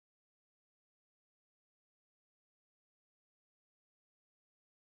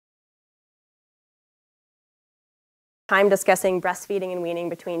time discussing breastfeeding and weaning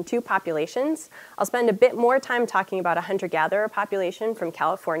between two populations. I'll spend a bit more time talking about a hunter-gatherer population from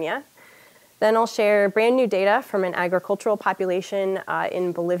California. Then I'll share brand new data from an agricultural population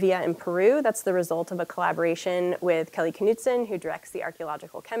in Bolivia and Peru. That's the result of a collaboration with Kelly Knudsen, who directs the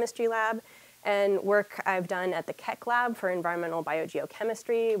Archaeological Chemistry Lab, and work I've done at the Keck Lab for Environmental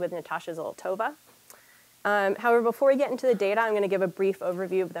Biogeochemistry with Natasha Zolotova. However, before we get into the data, I'm going to give a brief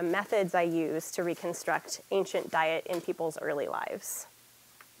overview of the methods I use to reconstruct ancient diet in people's early lives.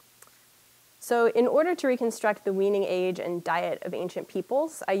 So in order to reconstruct the weaning age and diet of ancient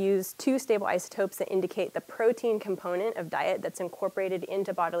peoples, I use two stable isotopes that indicate the protein component of diet that's incorporated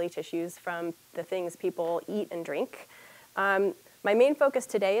into bodily tissues from the things people eat and drink. My main focus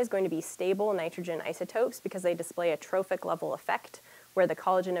today is going to be stable nitrogen isotopes because they display a trophic level effect, where the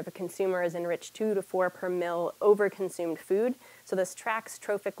collagen of a consumer is enriched 2 to 4 per mil over consumed food. So this tracks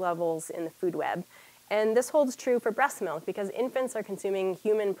trophic levels in the food web. And this holds true for breast milk because infants are consuming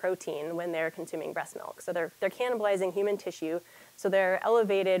human protein when they're consuming breast milk. So they're cannibalizing human tissue, so they're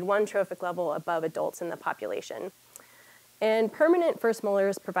elevated 1 trophic level above adults in the population. And permanent first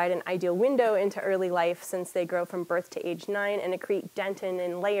molars provide an ideal window into early life since they grow from birth to age 9 and accrete dentin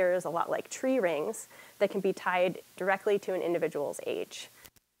in layers, a lot like tree rings, that can be tied directly to an individual's age.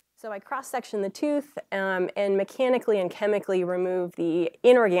 So I cross-section the tooth and mechanically and chemically remove the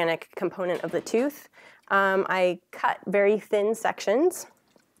inorganic component of the tooth. I cut very thin sections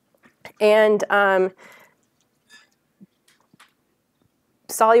and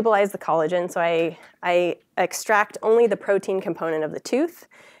solubilize the collagen. So I extract only the protein component of the tooth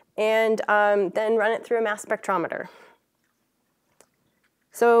and then run it through a mass spectrometer.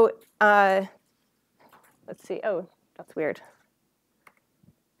 So let's see. Oh, that's weird.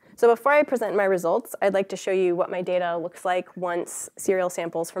 So before I present my results, I'd like to show you what my data looks like once serial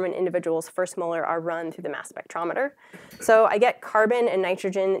samples from an individual's first molar are run through the mass spectrometer. So I get carbon and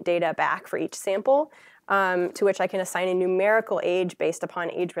nitrogen data back for each sample, to which I can assign a numerical age based upon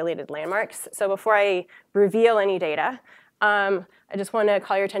age-related landmarks. So before I reveal any data, I just want to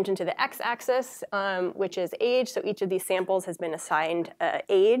call your attention to the x-axis, which is age. So each of these samples has been assigned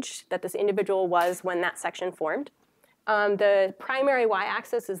age that this individual was when that section formed. The primary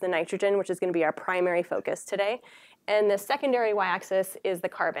y-axis is the nitrogen, which is going to be our primary focus today. And the secondary y-axis is the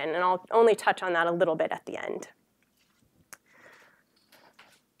carbon. And I'll only touch on that a little bit at the end.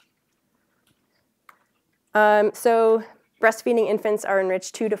 So breastfeeding infants are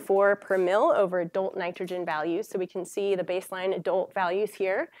enriched 2 to 4 per mil over adult nitrogen values. So we can see the baseline adult values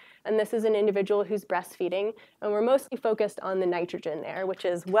here. And this is an individual who's breastfeeding. And we're mostly focused on the nitrogen there, which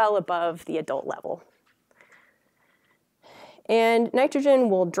is well above the adult level. And nitrogen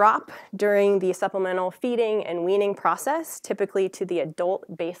will drop during the supplemental feeding and weaning process, typically to the adult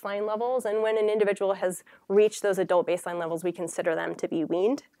baseline levels. And when an individual has reached those adult baseline levels, we consider them to be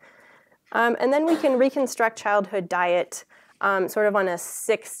weaned. And then we can reconstruct childhood diet sort of on a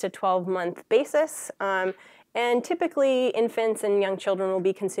 6 to 12-month basis. And typically, infants and young children will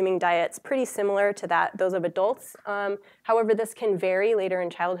be consuming diets pretty similar to those of adults. However, this can vary later in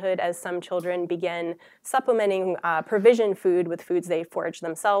childhood as some children begin supplementing provision food with foods they forage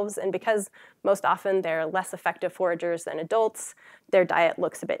themselves. And because most often they're less effective foragers than adults, their diet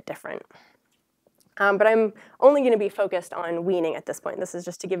looks a bit different. But I'm only going to be focused on weaning at this point. This is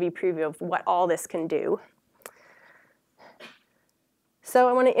just to give you a preview of what all this can do. So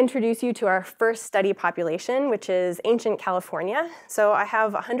I want to introduce you to our first study population, which is ancient California. So I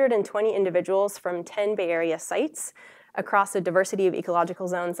have 120 individuals from 10 Bay Area sites across a diversity of ecological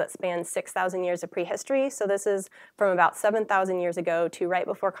zones that span 6,000 years of prehistory. So this is from about 7,000 years ago to right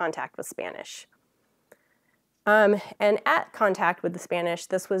before contact with Spanish. And at contact with the Spanish,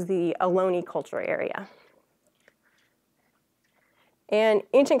 this was the Ohlone cultural area. And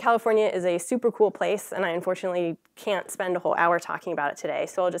ancient California is a super cool place, and I unfortunately can't spend a whole hour talking about it today,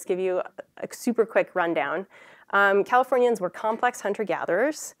 so I'll just give you a super quick rundown. Californians were complex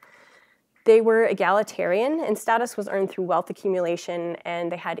hunter-gatherers. They were egalitarian, and status was earned through wealth accumulation, and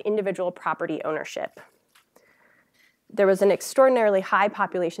they had individual property ownership. There was an extraordinarily high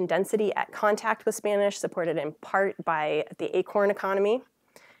population density at contact with Spanish, supported in part by the acorn economy.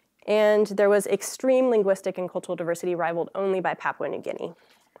 And there was extreme linguistic and cultural diversity rivaled only by Papua New Guinea.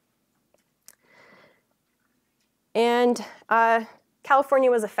 And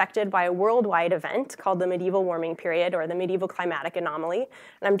California was affected by a worldwide event called the medieval warming period, or the medieval climatic anomaly.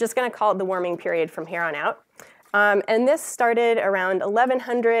 And I'm just going to call it the warming period from here on out. And this started around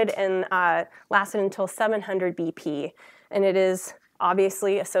 1100 and lasted until 700 BP. And it is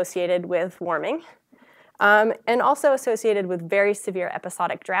obviously associated with warming. and also associated with very severe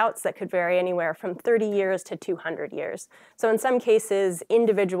episodic droughts that could vary anywhere from 30 years to 200 years. So in some cases,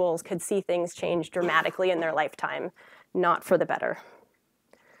 individuals could see things change dramatically in their lifetime, not for the better.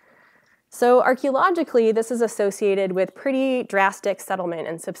 So archaeologically, this is associated with pretty drastic settlement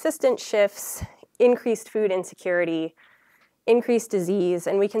and subsistence shifts, increased food insecurity, increased disease,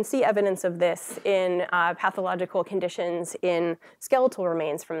 and we can see evidence of this in pathological conditions in skeletal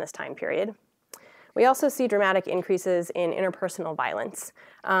remains from this time period. We also see dramatic increases in interpersonal violence.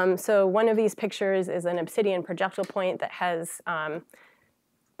 So one of these pictures is an obsidian projectile point that has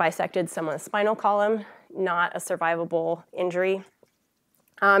bisected someone's spinal column, not a survivable injury.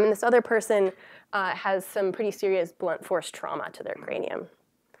 And this other person has some pretty serious blunt force trauma to their cranium.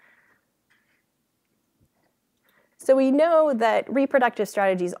 So we know that reproductive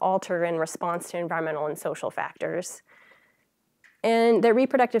strategies alter in response to environmental and social factors, and that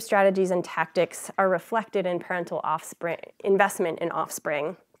reproductive strategies and tactics are reflected in parental investment in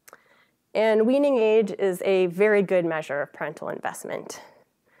offspring. And weaning age is a very good measure of parental investment.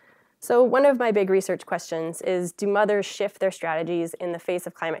 So one of my big research questions is, do mothers shift their strategies in the face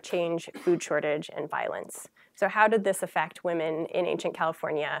of climate change, food shortage, and violence? So how did this affect women in ancient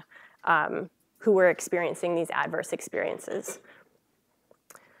California who were experiencing these adverse experiences?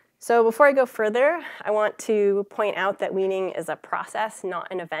 So before I go further, I want to point out that weaning is a process, not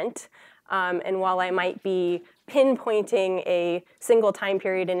an event. And while I might be pinpointing a single time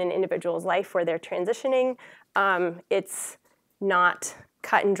period in an individual's life where they're transitioning, it's not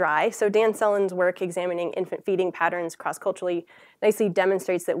cut and dry. So Dan Sellen's work examining infant feeding patterns cross-culturally nicely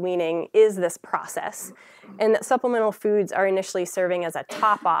demonstrates that weaning is this process, and that supplemental foods are initially serving as a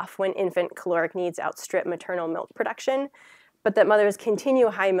top-off when infant caloric needs outstrip maternal milk production, but that mothers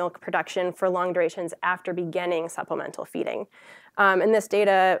continue high milk production for long durations after beginning supplemental feeding. And this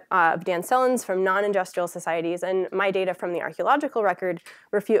data of Dan Sellen's from non-industrial societies and my data from the archaeological record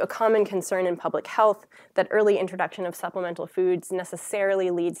refute a common concern in public health that early introduction of supplemental foods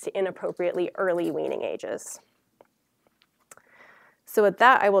necessarily leads to inappropriately early weaning ages. So with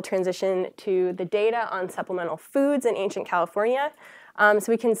that, I will transition to the data on supplemental foods in ancient California. So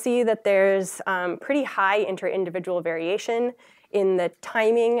we can see that there's pretty high inter-individual variation in the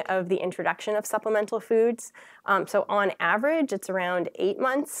timing of the introduction of supplemental foods. So on average, it's around 8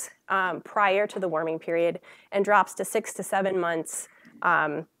 months prior to the warming period and drops to 6 to 7 months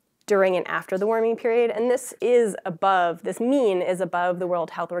during and after the warming period. And this mean is above the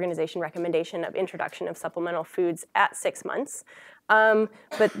World Health Organization recommendation of introduction of supplemental foods at 6 months.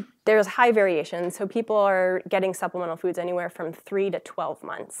 But there's high variation. So people are getting supplemental foods anywhere from 3 to 12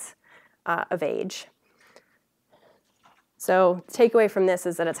 months of age. So the takeaway from this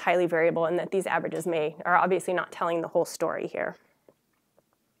is that it's highly variable and that these averages are obviously not telling the whole story here.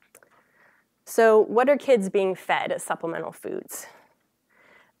 So what are kids being fed as supplemental foods?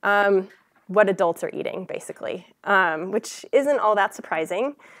 What adults are eating, basically, which isn't all that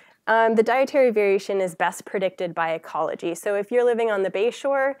surprising. The dietary variation is best predicted by ecology. So if you're living on the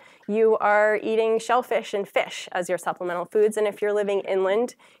bayshore, you are eating shellfish and fish as your supplemental foods. And if you're living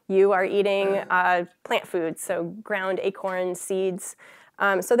inland, you are eating plant foods, so ground acorns, seeds.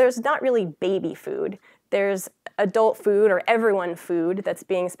 So there's not really baby food. There's adult food or everyone food that's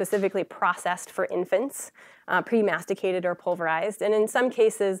being specifically processed for infants, pre-masticated or pulverized. And in some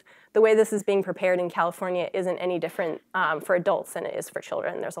cases, the way this is being prepared in California isn't any different for adults than it is for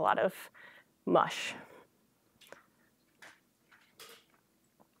children. There's a lot of mush.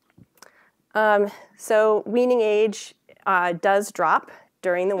 So weaning age does drop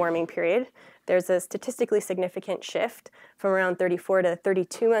during the warming period. There's a statistically significant shift from around 34 to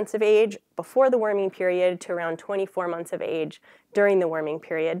 32 months of age before the warming period to around 24 months of age during the warming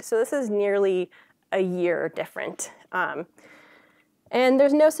period. So this is nearly a year different. And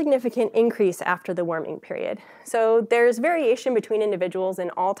there's no significant increase after the warming period. So there's variation between individuals in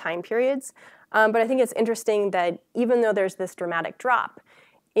all time periods, but I think it's interesting that even though there's this dramatic drop,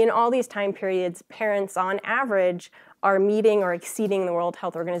 in all these time periods, parents on average are meeting or exceeding the World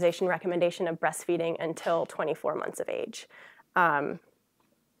Health Organization recommendation of breastfeeding until 24 months of age.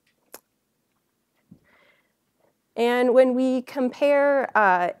 And when we compare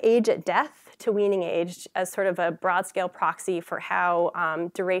age at death to weaning age as sort of a broad scale proxy for how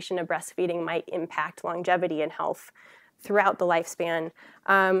duration of breastfeeding might impact longevity and health throughout the lifespan,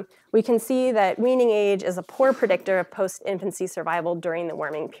 we can see that weaning age is a poor predictor of post-infancy survival during the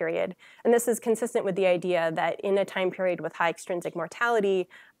warming period. And this is consistent with the idea that in a time period with high extrinsic mortality,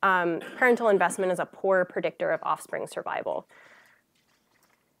 parental investment is a poor predictor of offspring survival.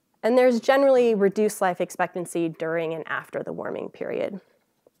 And there's generally reduced life expectancy during and after the warming period.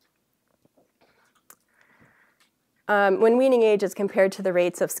 When weaning age is compared to the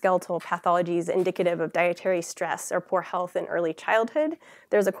rates of skeletal pathologies indicative of dietary stress or poor health in early childhood,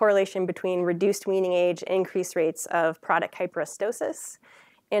 there's a correlation between reduced weaning age and increased rates of parodic hyperostosis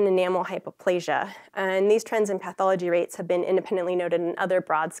and enamel hypoplasia. And these trends in pathology rates have been independently noted in other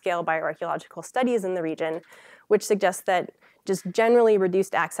broad-scale bioarchaeological studies in the region, which suggests that just generally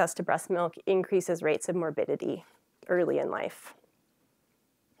reduced access to breast milk increases rates of morbidity early in life.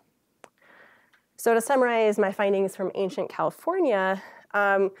 So to summarize my findings from ancient California,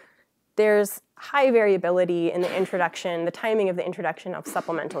 there's high variability in the timing of the introduction of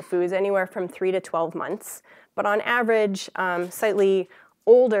supplemental foods, anywhere from 3 to 12 months, but on average, slightly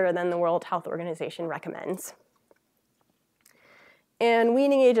older than the World Health Organization recommends. And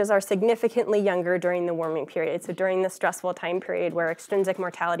weaning ages are significantly younger during the warming period. So during the stressful time period where extrinsic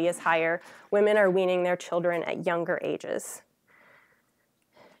mortality is higher, women are weaning their children at younger ages.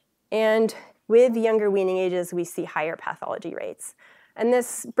 And with younger weaning ages, we see higher pathology rates. And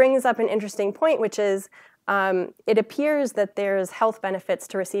this brings up an interesting point, which is it appears that there's health benefits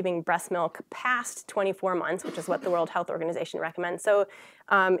to receiving breast milk past 24 months, which is what the World Health Organization recommends. So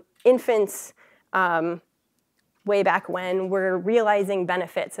infants way back when were realizing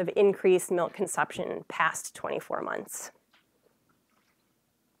benefits of increased milk consumption past 24 months.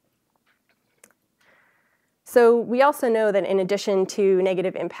 So we also know that in addition to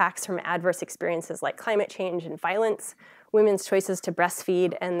negative impacts from adverse experiences like climate change and violence, women's choices to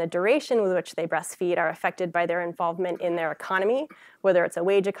breastfeed and the duration with which they breastfeed are affected by their involvement in their economy, whether it's a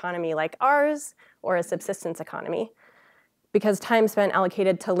wage economy like ours or a subsistence economy, because time spent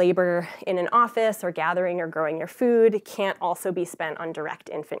allocated to labor in an office or gathering or growing your food can't also be spent on direct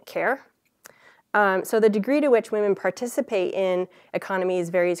infant care. So the degree to which women participate in economies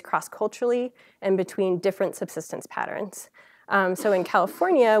varies cross-culturally and between different subsistence patterns. So in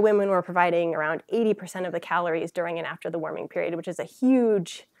California, women were providing around 80% of the calories during and after the warming period, which is a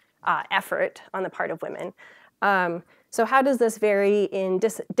huge effort on the part of women. So how does this vary in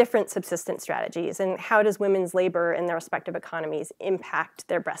different subsistence strategies, and how does women's labor in their respective economies impact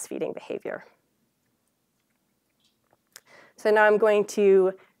their breastfeeding behavior? So now I'm going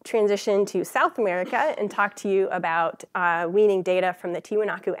to transition to South America and talk to you about weaning data from the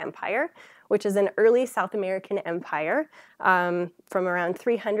Tiwanaku Empire, which is an early South American empire from around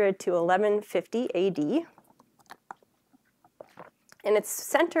 300 to 1150 AD. And it's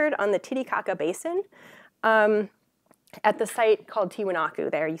centered on the Titicaca Basin at the site called Tiwanaku.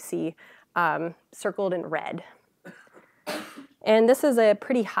 There you see circled in red. And this is a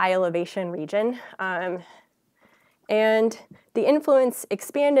pretty high elevation region. And the influence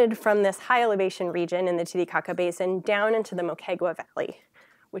expanded from this high elevation region in the Titicaca Basin down into the Moquegua Valley,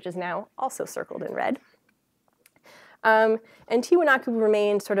 which is now also circled in red. And Tiwanaku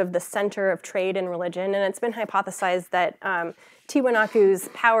remained sort of the center of trade and religion, and it's been hypothesized that Tiwanaku's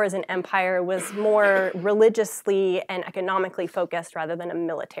power as an empire was more religiously and economically focused rather than a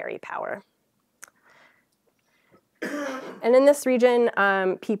military power. And in this region,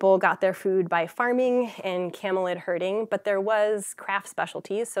 people got their food by farming and camelid herding, but there was craft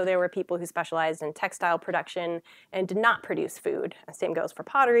specialties. So there were people who specialized in textile production and did not produce food. Same goes for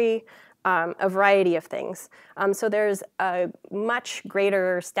pottery, a variety of things. So there's a much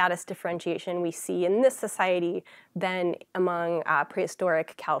greater status differentiation we see in this society than among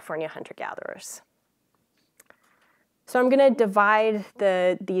prehistoric California hunter-gatherers. So I'm going to divide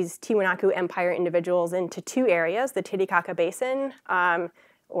these Tiwanaku Empire individuals into two areas, the Titicaca Basin,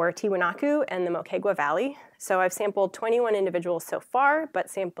 or Tiwanaku, and the Moquegua Valley. So I've sampled 21 individuals so far, but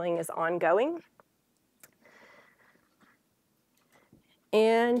sampling is ongoing.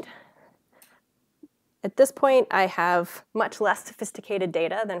 And at this point, I have much less sophisticated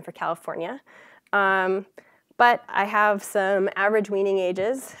data than for California. But I have some average weaning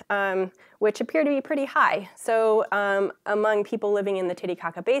ages, which appear to be pretty high. So among people living in the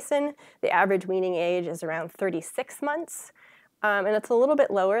Titicaca Basin, the average weaning age is around 36 months. And it's a little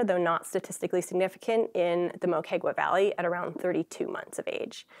bit lower, though not statistically significant, in the Moquegua Valley at around 32 months of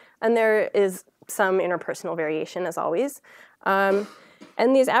age. And there is some interpersonal variation, as always.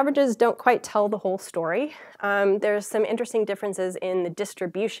 And these averages don't quite tell the whole story. There's some interesting differences in the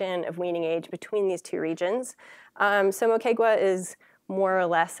distribution of weaning age between these two regions. So Moquegua is more or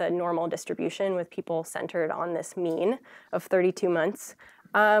less a normal distribution with people centered on this mean of 32 months.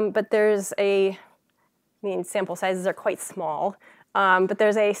 But there's sample sizes are quite small. But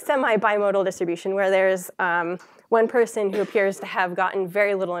there's a semi-bimodal distribution where there's one person who appears to have gotten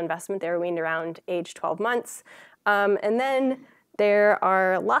very little investment. They were weaned around age 12 months. And then there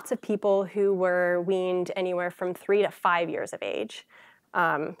are lots of people who were weaned anywhere from 3 to 5 years of age.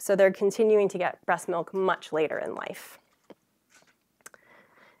 So they're continuing to get breast milk much later in life.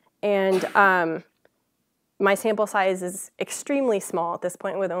 And my sample size is extremely small at this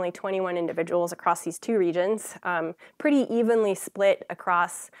point, with only 21 individuals across these two regions, pretty evenly split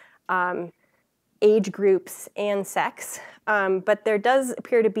across age groups and sex. But there does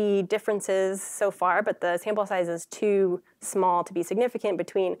appear to be differences so far, but the sample size is too small to be significant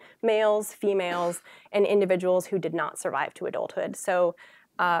between males, females, and individuals who did not survive to adulthood. So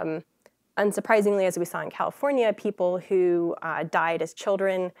unsurprisingly, as we saw in California, people who died as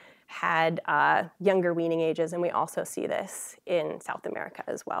children had younger weaning ages, and we also see this in South America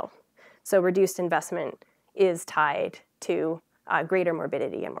as well. So reduced investment is tied to greater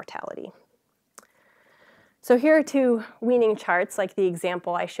morbidity and mortality. So here are two weaning charts, like the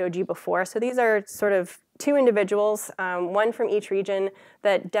example I showed you before. So these are sort of two individuals, one from each region,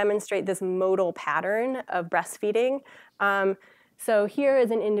 that demonstrate this modal pattern of breastfeeding. So here is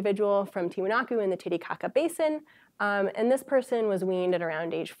an individual from Tiwanaku in the Titicaca Basin, and this person was weaned at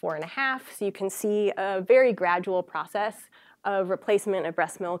around age 4.5. So you can see a very gradual process of replacement of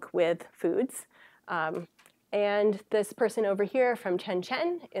breast milk with foods. And this person over here from Chen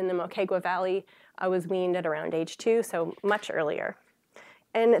Chen in the Moquegua Valley was weaned at around age 2, so much earlier.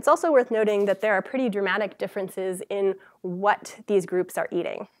 And it's also worth noting that there are pretty dramatic differences in what these groups are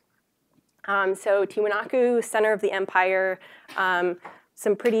eating. So Tiwanaku, center of the empire,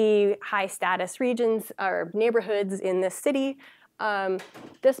 some pretty high status regions or neighborhoods in this city.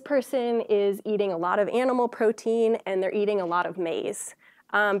 This person is eating a lot of animal protein, and they're eating a lot of maize.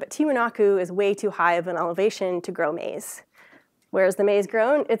 But Tiwanaku is way too high of an elevation to grow maize. Where's the maize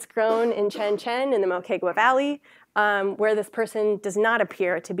grown? It's grown in Chen Chen in the Moquegua Valley, where this person does not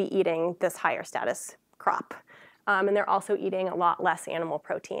appear to be eating this higher status crop. And they're also eating a lot less animal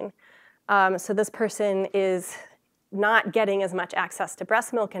protein. So this person is not getting as much access to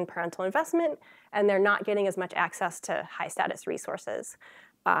breast milk and parental investment, and they're not getting as much access to high status resources.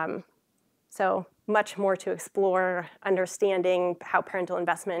 So much more to explore, understanding how parental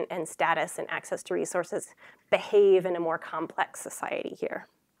investment and status and access to resources behave in a more complex society here.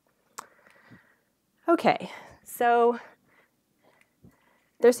 Okay, so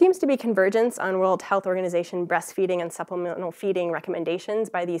there seems to be convergence on World Health Organization breastfeeding and supplemental feeding recommendations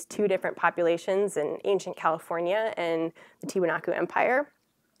by these two different populations in ancient California and the Tiwanaku Empire.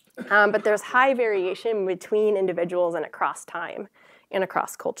 But there's high variation between individuals and across time and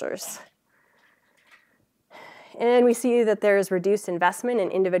across cultures. And we see that there's reduced investment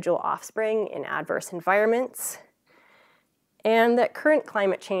in individual offspring in adverse environments, and that current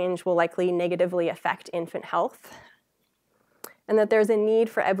climate change will likely negatively affect infant health, and that there's a need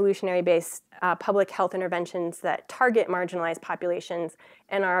for evolutionary-based public health interventions that target marginalized populations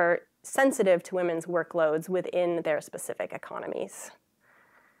and are sensitive to women's workloads within their specific economies.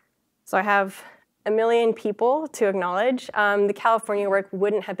 So I have 1 million people to acknowledge. The California work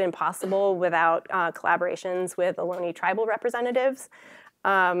wouldn't have been possible without collaborations with Ohlone tribal representatives,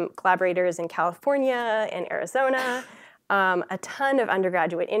 collaborators in California and Arizona, a ton of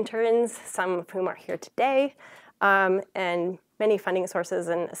undergraduate interns, some of whom are here today, and many funding sources,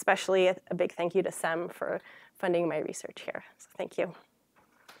 and especially a big thank you to SEM for funding my research here. So thank you.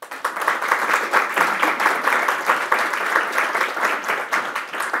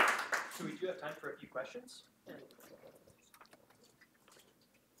 So we do have time for a few questions.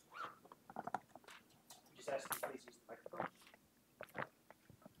 Just ask you to please use the microphone.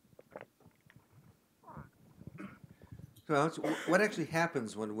 So what actually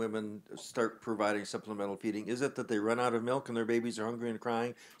happens when women start providing supplemental feeding? Is it that they run out of milk and their babies are hungry and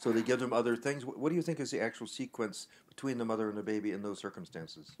crying, so they give them other things? What do you think is the actual sequence between the mother and the baby in those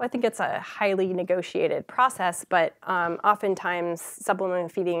circumstances? Well, I think it's a highly negotiated process, but oftentimes supplemental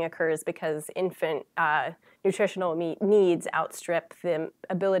feeding occurs because infant nutritional needs outstrip the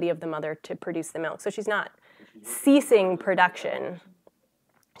ability of the mother to produce the milk. So she's not ceasing production.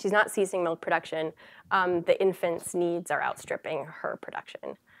 She's not ceasing milk production. The infant's needs are outstripping her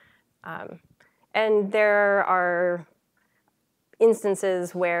production. And there are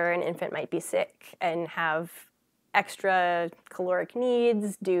instances where an infant might be sick and have extra caloric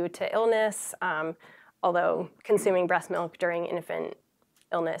needs due to illness, although consuming breast milk during infant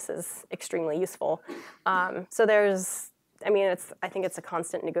illness is extremely useful. So there's, I think it's a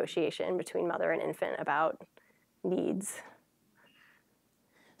constant negotiation between mother and infant about needs.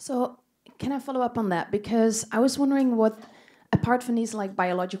 So can I follow up on that? Because I was wondering what, apart from these like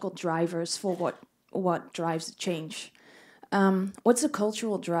biological drivers for what drives change, what's the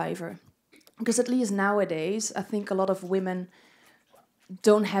cultural driver? Because at least nowadays, I think a lot of women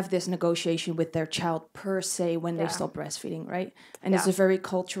don't have this negotiation with their child per se when they stop breastfeeding, right? And it's a very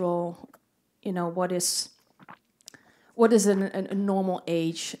cultural, what is a normal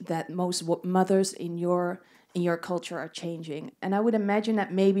age that most mothers in your culture are changing. And I would imagine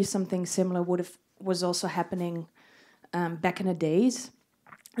that maybe something similar was also happening back in the days,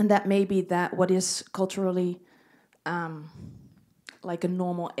 and that maybe that what is culturally like a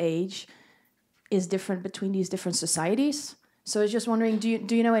normal age is different between these different societies. So I was just wondering,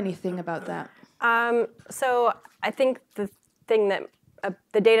 do you know anything about that? So I think the thing that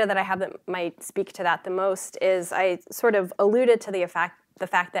the data that I have that might speak to that the most is I sort of alluded to the fact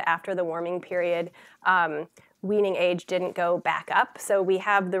that after the warming period, weaning age didn't go back up. So we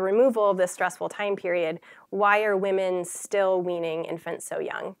have the removal of this stressful time period. Why are women still weaning infants so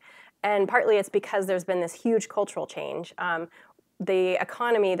young? And partly it's because there's been this huge cultural change. The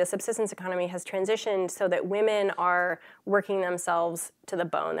economy, the subsistence economy, has transitioned so that women are working themselves to the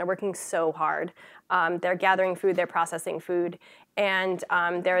bone. They're working so hard. They're gathering food, they're processing food, and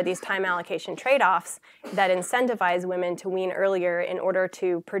there are these time allocation trade-offs that incentivize women to wean earlier in order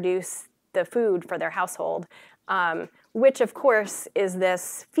to produce the food for their household, which of course is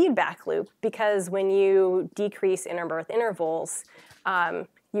this feedback loop, because when you decrease interbirth intervals,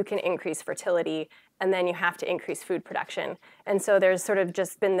 you can increase fertility, and then you have to increase food production. And so there's sort of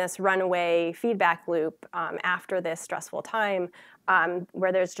just been this runaway feedback loop after this stressful time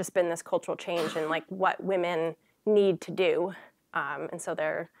where there's just been this cultural change in like what women need to do. And so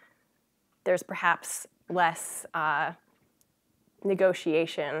there's perhaps less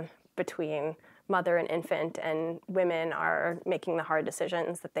negotiation between mother and infant, and women are making the hard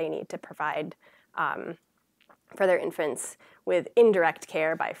decisions that they need to provide for their infants with indirect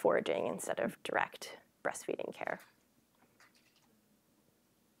care by foraging instead of direct breastfeeding care.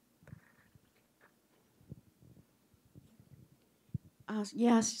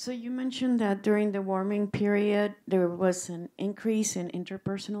 Yes, so you mentioned that during the warming period, there was an increase in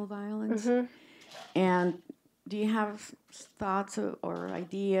interpersonal violence. Mm-hmm. And do you have thoughts or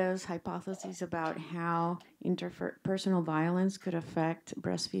ideas, hypotheses about how interpersonal violence could affect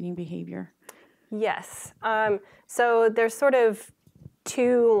breastfeeding behavior? Yes. So there's sort of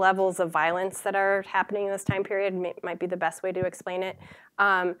two levels of violence that are happening in this time period, might be the best way to explain it.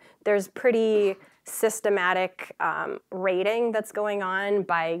 There's pretty systematic raiding that's going on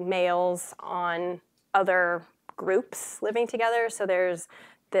by males on other groups living together. So there's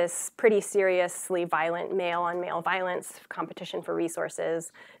this pretty seriously violent male-on-male violence, competition for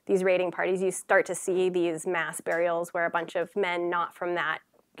resources. These raiding parties, you start to see these mass burials where a bunch of men not from that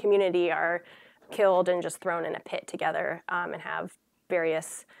community are killed and just thrown in a pit together and have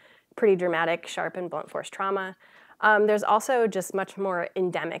various pretty dramatic, sharp, and blunt force trauma. There's also just much more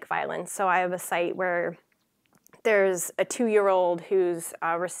endemic violence. So I have a site where there's a 2-year-old who's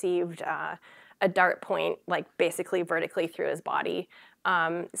received a dart point, like basically vertically through his body.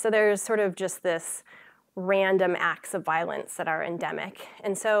 So there's sort of just this random acts of violence that are endemic.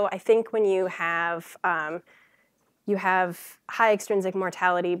 And so I think when you have high extrinsic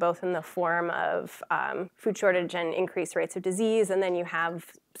mortality, both in the form of food shortage and increased rates of disease, and then you have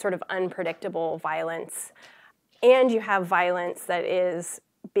sort of unpredictable violence, and you have violence that is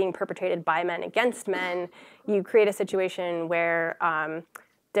being perpetrated by men against men, you create a situation where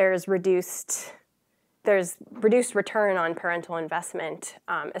there's reduced return on parental investment,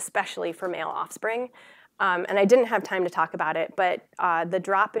 especially for male offspring. And I didn't have time to talk about it, but the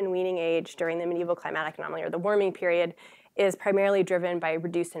drop in weaning age during the medieval climatic anomaly, or the warming period, is primarily driven by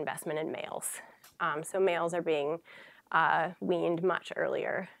reduced investment in males. So males are being weaned much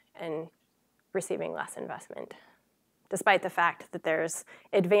earlier and receiving less investment, despite the fact that there's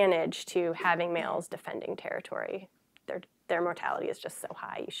advantage to having males defending territory. Their mortality is just so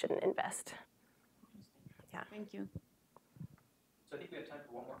high, you shouldn't invest. Yeah. Thank you. So I think we have time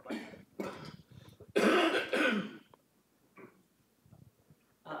for one more question.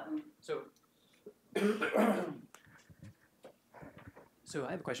 So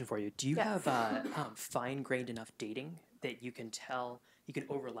I have a question for you. Do you have fine-grained enough dating that you can tell, you can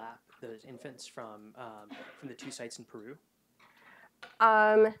overlap those infants from the 2 sites in Peru?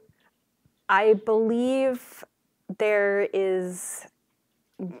 I believe there is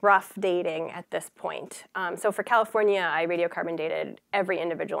rough dating at this point. So for California, I radiocarbon dated every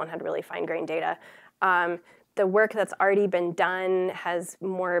individual and had really fine-grained data. The work that's already been done has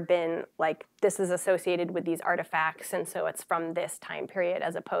more been like, this is associated with these artifacts, and so it's from this time period,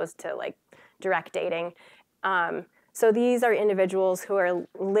 as opposed to like direct dating. So these are individuals who are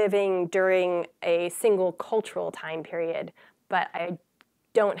living during a single cultural time period, but I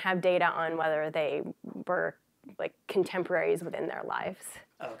don't have data on whether they were like contemporaries within their lives.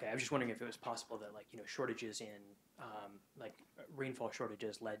 Oh, okay, I was just wondering if it was possible that like shortages in like rainfall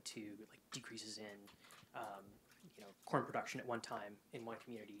shortages led to like decreases in corn production at one time in one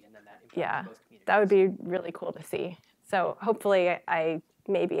community, and then that impacted both communities. That would be really cool to see. So hopefully I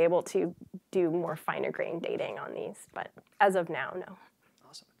may be able to do more finer grain dating on these, but as of now, no.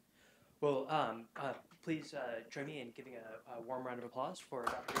 Awesome. Well, please join me in giving a warm round of applause for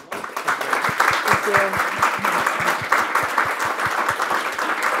Dr. Greenwald. Thank you very much. Thank you.